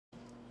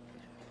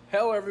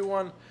Hello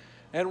everyone,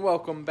 and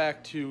welcome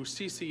back to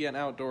CCN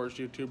Outdoors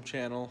YouTube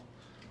channel,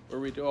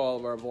 where we do all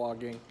of our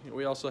vlogging.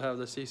 We also have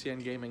the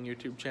CCN Gaming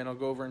YouTube channel.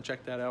 Go over and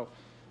check that out.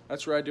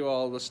 That's where I do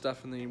all the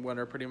stuff in the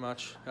winter pretty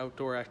much.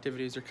 Outdoor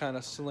activities are kind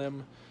of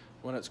slim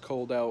when it's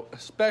cold out,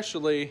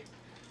 especially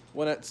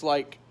when it's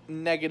like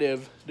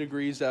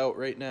 -degrees out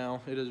right now.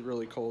 It is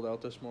really cold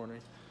out this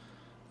morning.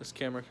 This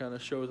camera kind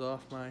of shows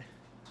off my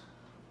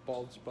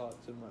bald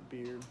spots in my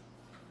beard.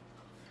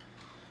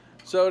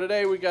 So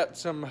today we got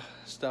some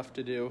stuff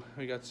to do.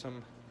 We got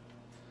some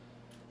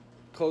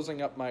closing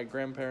up my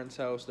grandparents'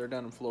 house. They're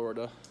down in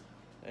Florida,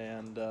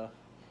 and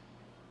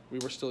we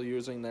were still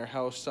using their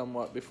house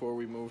somewhat before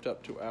we moved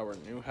up to our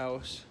new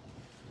house.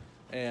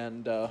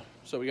 And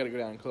so we got to go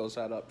down and close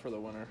that up for the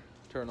winter.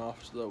 Turn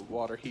off the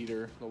water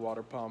heater, the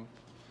water pump.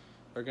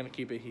 They're going to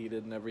keep it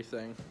heated and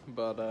everything.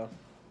 But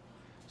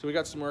so we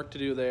got some work to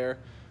do there.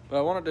 But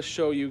I wanted to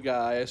show you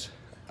guys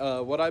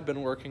what I've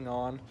been working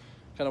on.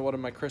 Kind of one of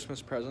my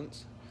Christmas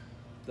presents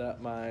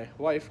that my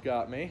wife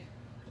got me,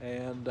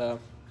 and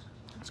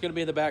it's going to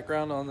be in the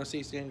background on the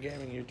CCN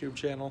Gaming YouTube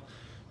channel.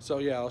 So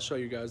yeah, I'll show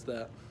you guys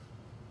that.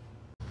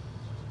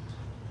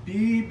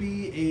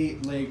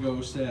 BB-8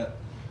 Lego set.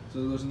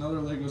 So there's another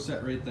Lego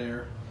set right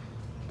there.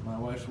 My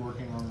wife's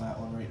working on that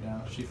one right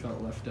now. She felt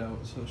left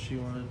out, so she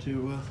wanted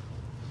to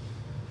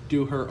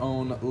do her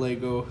own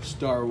Lego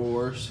Star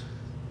Wars.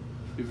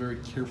 Be very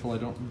careful I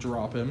don't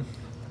drop him.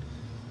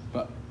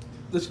 But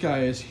this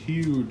guy is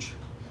huge,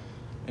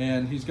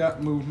 and he's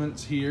got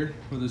movements here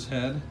with his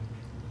head,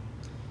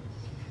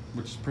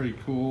 which is pretty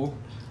cool.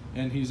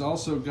 And he's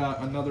also got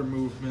another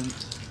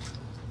movement.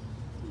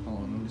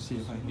 Hold on, let me see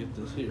if I can get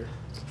this here.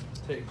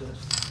 Take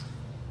this.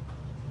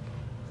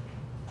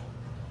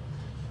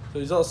 So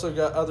he's also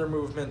got other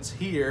movements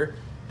here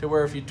to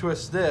where if you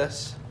twist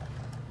this,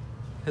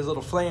 his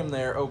little flame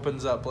there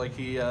opens up like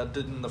he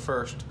did in the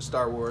first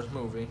Star Wars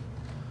movie,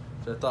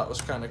 which I thought was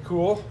kind of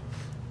cool.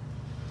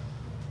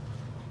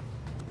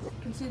 You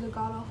can see the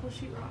god-awful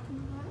sheetrock in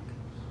the back.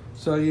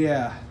 So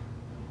yeah,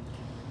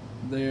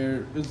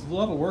 there is a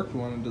lot of work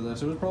going into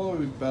this. It was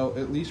probably about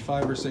at least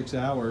 5 or 6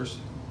 hours.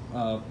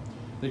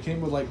 They came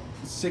with like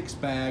 6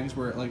 bags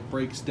where it like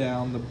breaks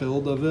down the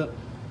build of it,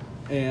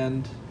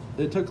 and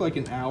it took like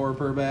an hour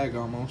per bag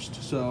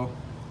almost. So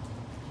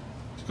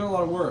it's got a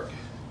lot of work.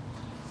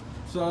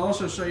 So I'll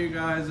also show you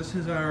guys, this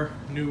is our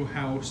new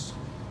house.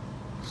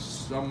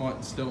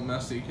 Somewhat still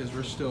messy because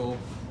we're still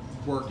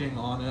working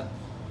on it.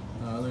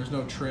 There's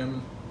no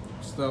trim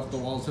stuff. The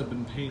walls have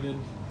been painted.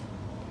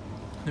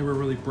 They were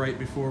really bright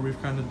before.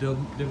 We've kind of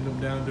dimmed them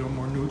down to a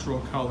more neutral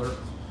color.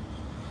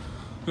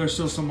 There's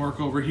still some work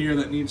over here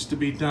that needs to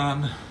be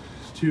done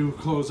to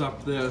close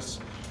up this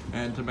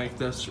and to make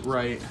this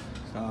right.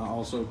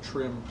 Also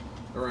trim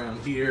around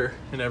here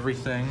and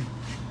everything.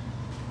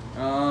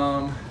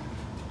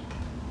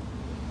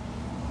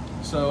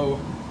 So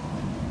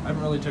I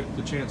haven't really took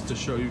the chance to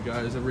show you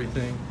guys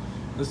everything.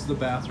 This is the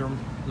bathroom.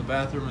 The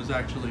bathroom is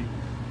actually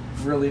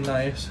really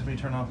nice. Let me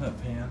turn off that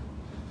fan.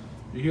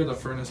 You hear the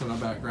furnace in the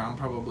background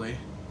probably.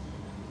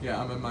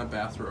 Yeah, I'm in my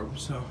bathrobe,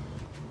 so.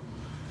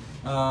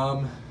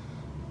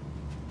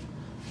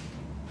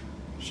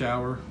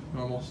 Shower,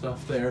 normal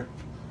stuff there.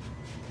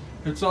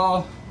 It's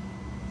all,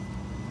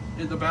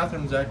 the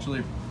bathroom's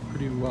actually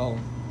pretty well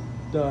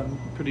done,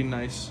 pretty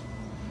nice.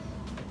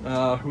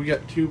 We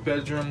got 2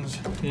 bedrooms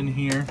in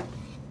here.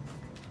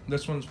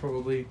 This one's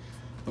probably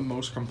the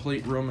most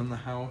complete room in the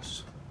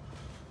house.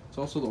 It's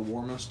also the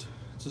warmest.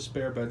 It's a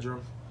spare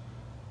bedroom,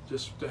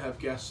 just to have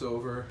guests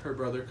over. Her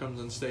brother comes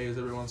and stays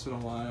every once in a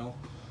while.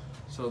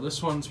 So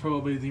this one's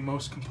probably the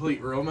most complete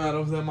room out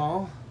of them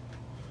all.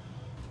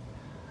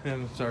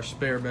 And it's our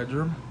spare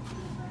bedroom.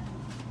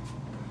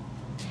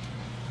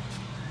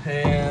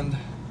 And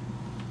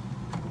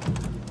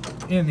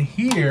in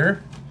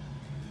here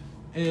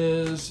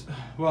is,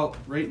 well,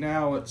 right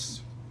now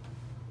it's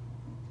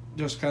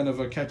just kind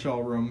of a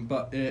catch-all room,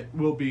 but it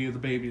will be the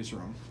baby's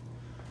room.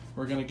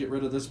 We're gonna get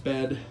rid of this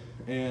bed,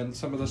 and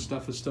some of this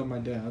stuff is still my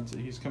dad's that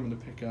he's coming to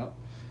pick up.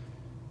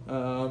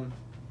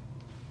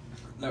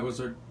 That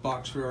was our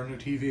box for our new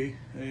TV,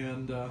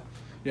 and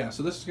yeah,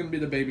 so this is gonna be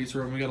the baby's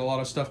room. We got a lot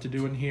of stuff to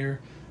do in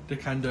here to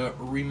kind of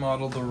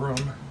remodel the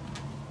room,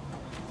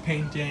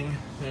 painting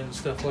and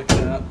stuff like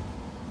that.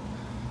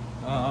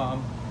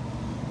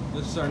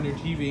 This is our new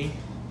TV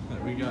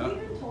that we got.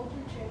 You even told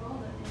your channel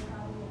that you were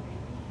having a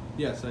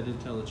baby? Yes, I did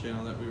tell the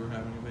channel that we were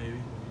having a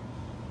baby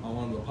on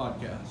one of the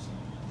podcasts.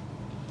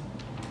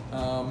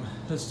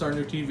 This is our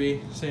new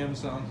TV,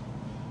 Samsung.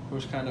 It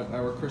was kind of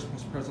our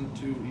Christmas present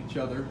to each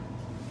other.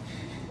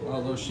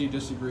 Although she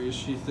disagrees,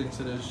 she thinks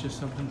it is just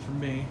something for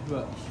me,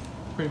 but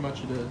pretty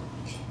much it is.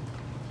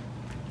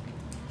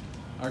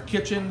 Our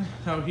kitchen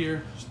out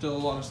here, still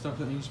a lot of stuff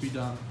that needs to be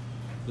done.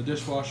 The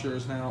dishwasher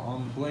is now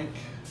on the blink,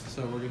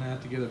 so we're gonna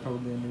have to get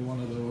probably a new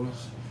one of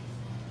those.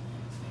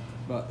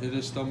 But it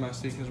is still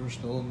messy because we're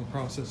still in the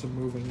process of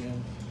moving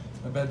in.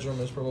 My bedroom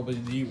is probably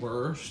the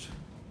worst.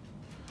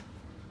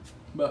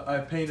 But I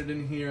painted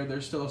in here.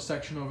 There's still a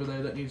section over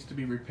there that needs to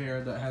be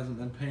repaired that hasn't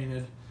been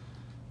painted.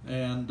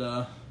 And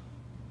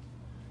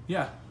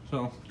yeah,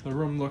 so the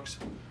room looks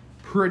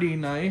pretty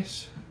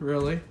nice,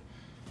 really,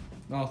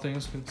 all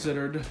things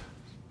considered.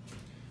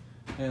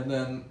 And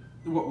then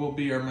what will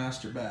be our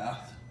master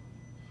bath.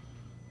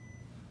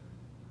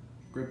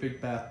 Great big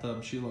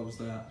bathtub, she loves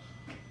that.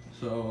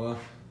 So,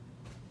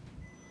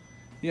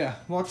 yeah,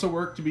 lots of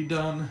work to be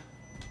done.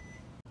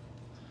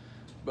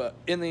 But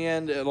in the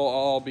end, it'll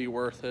all be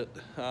worth it.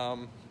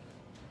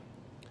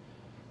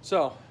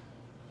 So,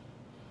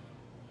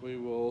 we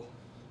will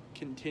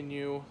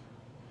continue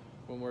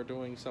when we're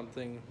doing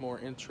something more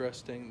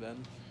interesting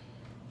than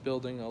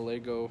building a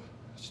Lego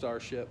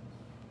starship.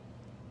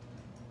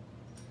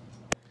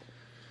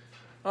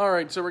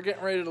 Alright, so we're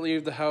getting ready to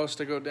leave the house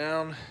to go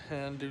down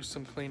and do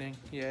some cleaning.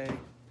 Yay.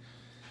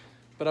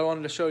 But I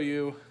wanted to show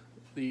you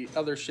the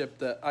other ship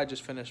that I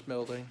just finished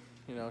building.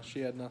 You know, she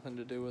had nothing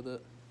to do with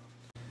it.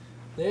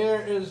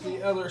 There is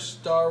the other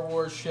Star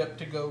Wars ship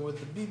to go with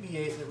the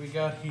BB-8 that we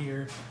got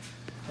here.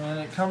 And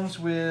it comes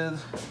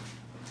with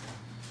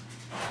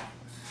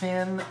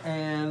Finn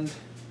and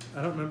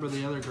I don't remember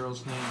the other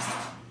girl's name.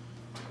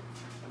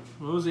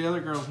 What was the other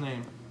girl's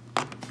name?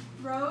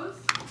 Rose?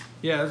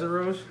 Yeah, is it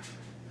Rose?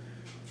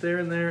 There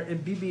and there.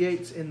 And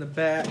BB-8's in the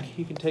back.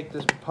 You can take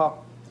this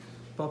pop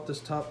this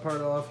top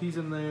part off. He's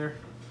in there.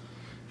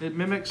 It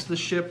mimics the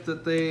ship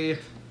that they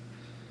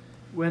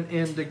went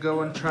in to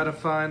go and try to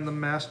find the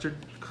master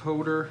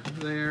coder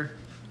there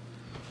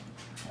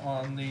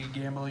on the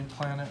gambling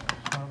planet.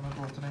 I don't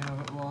remember what the name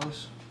of it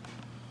was.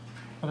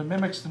 But it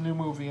mimics the new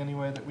movie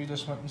anyway that we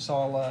just went and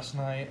saw last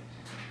night.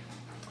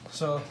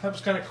 So that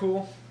was kind of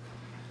cool.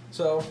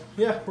 So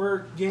yeah,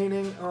 we're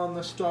gaining on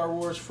the Star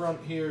Wars front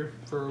here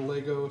for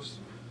Legos.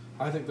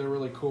 I think they're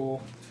really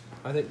cool.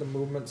 I think the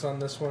movements on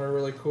this one are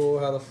really cool,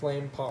 how the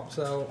flame pops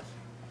out.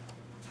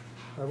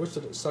 I wish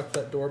that it sucked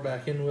that door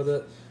back in with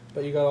it.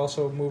 But you got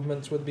also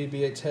movements with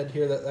BB-8's head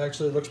here that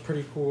actually looks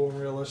pretty cool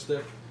and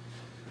realistic.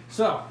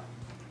 So,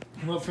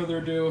 without further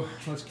ado,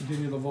 let's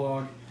continue the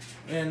vlog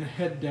and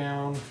head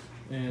down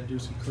and do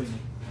some cleaning.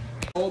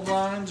 Old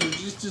lines are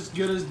just as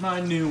good as my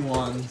new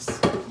ones.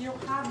 You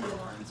don't have new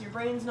ones. Your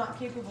brain's not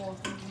capable of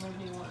thinking of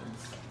new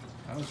ones.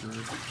 That was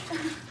rude.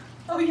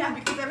 Oh yeah,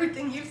 because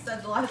everything you've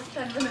said the last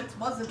 10 minutes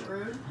wasn't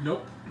rude.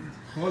 Nope,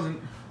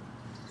 wasn't.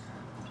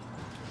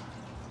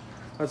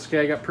 That's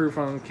okay, I got proof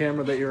on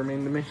camera that you were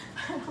mean to me.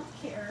 I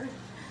don't care.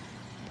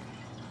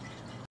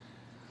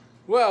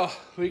 Well,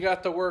 we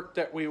got the work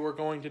that we were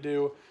going to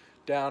do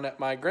down at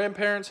my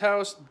grandparents'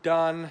 house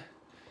done.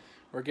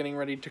 We're getting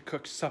ready to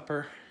cook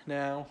supper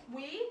now.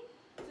 We?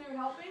 So you're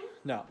helping?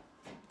 No.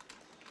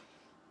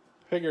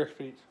 Figure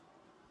speech.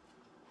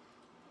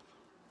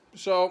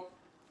 So,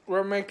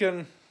 we're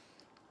making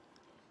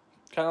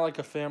kind of like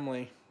a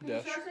family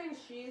dish. Can you start saying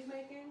she's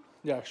making?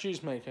 Yeah,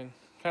 she's making.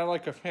 Kind of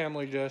like a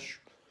family dish.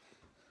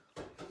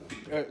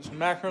 It's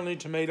macaroni,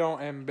 tomato,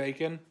 and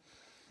bacon.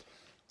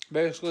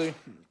 Basically,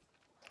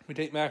 we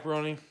take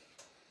macaroni,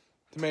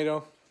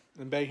 tomato,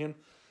 and bacon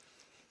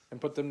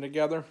and put them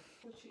together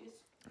With cheese.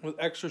 with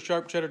extra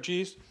sharp cheddar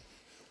cheese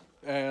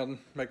and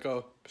make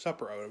a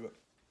supper out of it.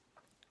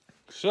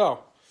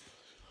 So,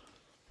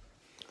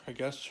 I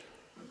guess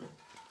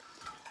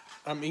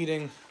I'm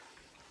eating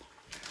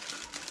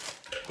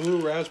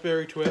blue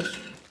raspberry twist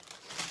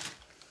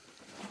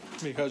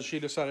because she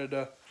decided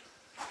to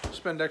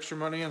spend extra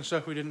money on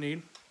stuff we didn't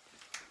need.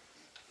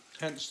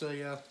 Hence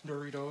the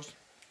Doritos.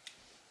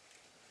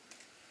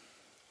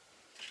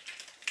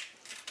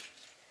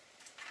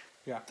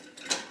 Yeah.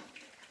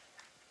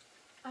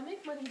 I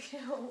make money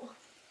too.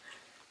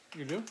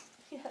 You do?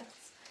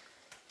 Yes.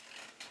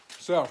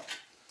 So,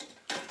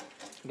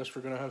 I guess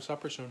we're gonna have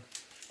supper soon.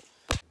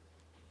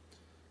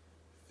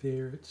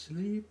 Ferret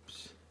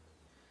sleeps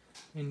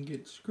and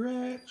gets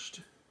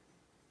scratched.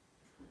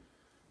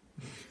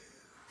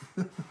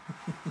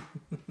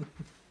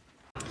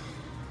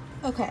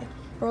 Okay,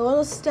 for a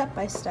little step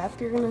by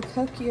step, you're gonna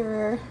cook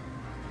your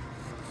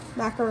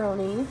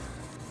macaroni,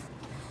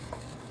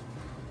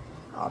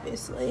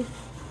 obviously.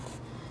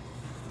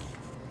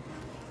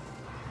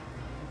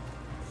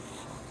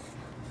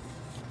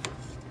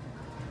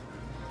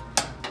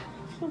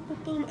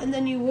 And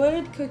then you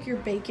would cook your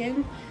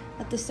bacon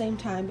at the same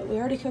time, but we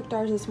already cooked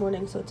ours this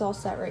morning, so it's all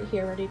set right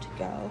here, ready to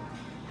go.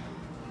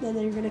 And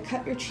then you're gonna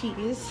cut your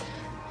cheese.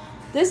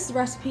 This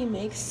recipe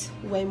makes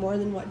way more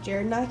than what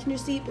Jared and I can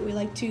just eat, but we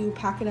like to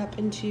pack it up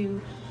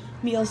into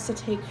meals to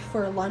take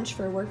for lunch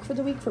for work for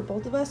the week for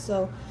both of us.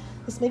 So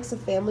this makes a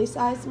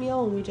family-sized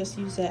meal, and we just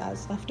use it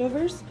as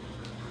leftovers.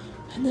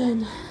 And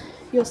then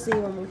you'll see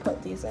when we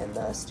put these in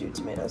the stewed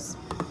tomatoes.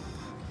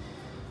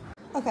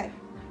 Okay,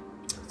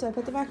 so I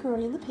put the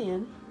macaroni in the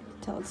pan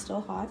until it's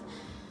still hot.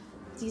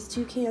 These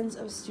 2 cans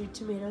of stewed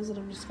tomatoes that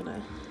I'm just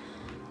gonna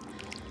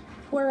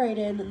pour right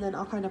in, and then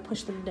I'll kind of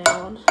push them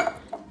down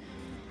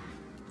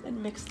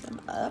and mix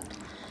them up.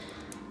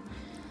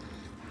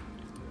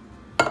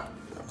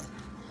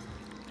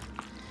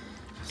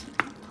 Just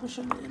push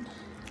them in.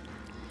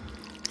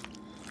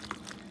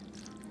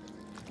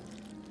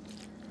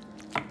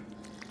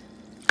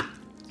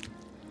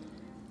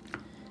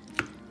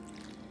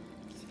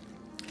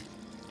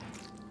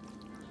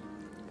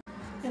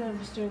 And I'm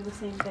just doing the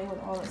same thing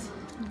with all this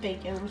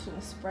bacon. I'm just going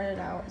to spread it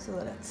out so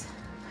that it's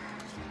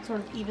sort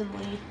of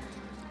evenly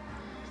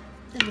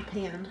in the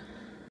pan.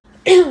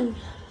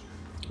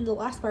 The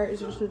last part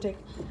is you're just going to take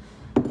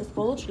this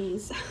bowl of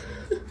cheese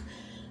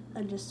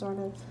and just sort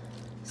of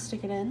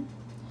stick it in.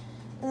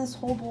 And this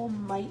whole bowl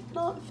might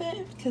not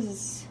fit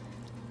because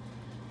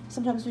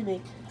sometimes we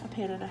make a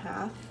pan and a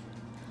half.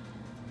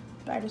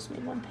 But I just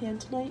made one pan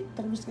tonight,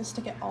 but I'm just going to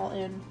stick it all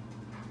in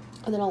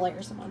and then I'll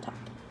layer some on top.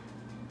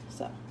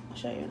 So I'll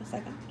show you in a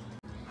second.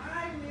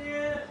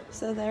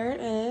 So there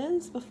it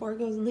is before it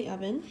goes in the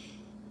oven.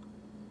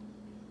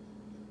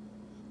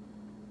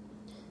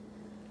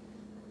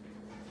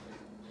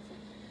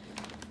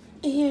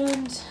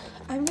 And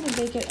I'm going to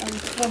bake it on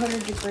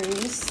 400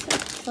 degrees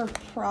for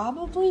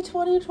probably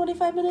 20 to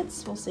 25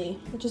 minutes. We'll see.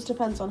 It just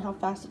depends on how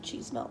fast the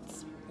cheese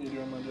melts. You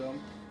doing my job?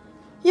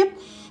 Yep.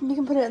 You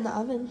can put it in the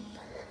oven.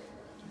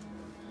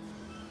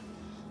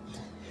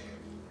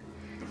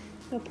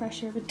 No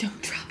pressure, but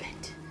don't drop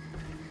it.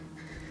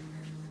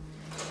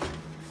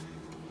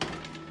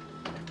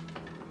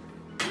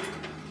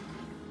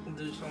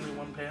 There's only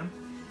one pan?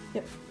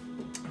 Yep.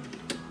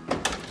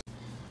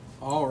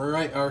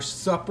 Alright, our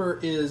supper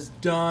is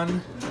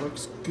done. It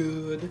looks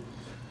good.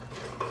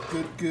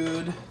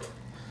 Good.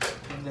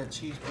 And that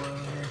cheese boiling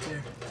right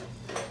there.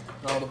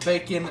 All the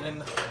bacon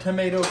and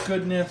tomato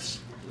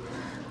goodness.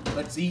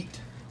 Let's eat.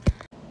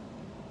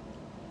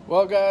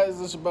 Well guys,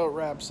 this about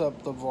wraps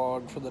up the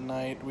vlog for the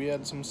night. We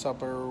had some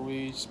supper.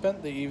 We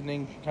spent the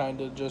evening kind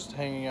of just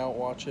hanging out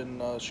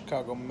watching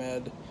Chicago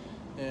Med.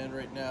 And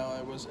right now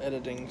I was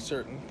editing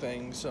certain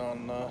things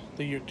on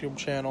the YouTube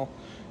channel.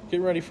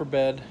 Getting ready for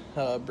bed.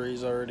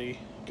 Bree's already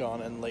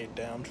gone and laid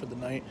down for the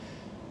night.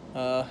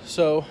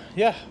 So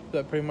yeah,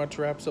 that pretty much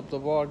wraps up the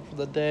vlog for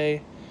the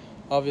day.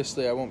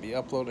 Obviously I won't be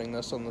uploading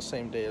this on the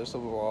same day as the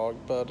vlog,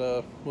 but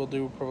we'll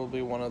do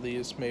probably one of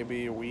these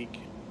maybe a week.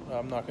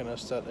 I'm not going to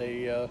set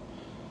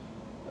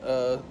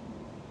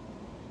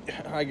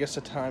I guess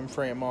a time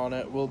frame on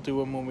it. We'll do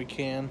them when we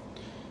can,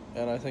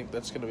 and I think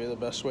that's going to be the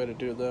best way to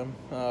do them.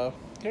 Got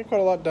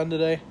quite a lot done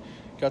today.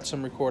 Got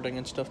some recording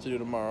and stuff to do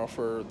tomorrow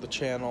for the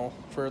channel,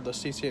 for the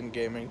CCN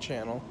Gaming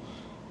channel.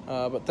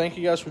 But thank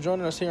you guys for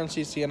joining us here on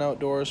CCN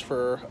Outdoors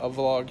for a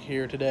vlog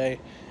here today,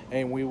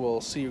 and we will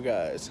see you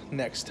guys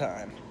next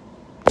time.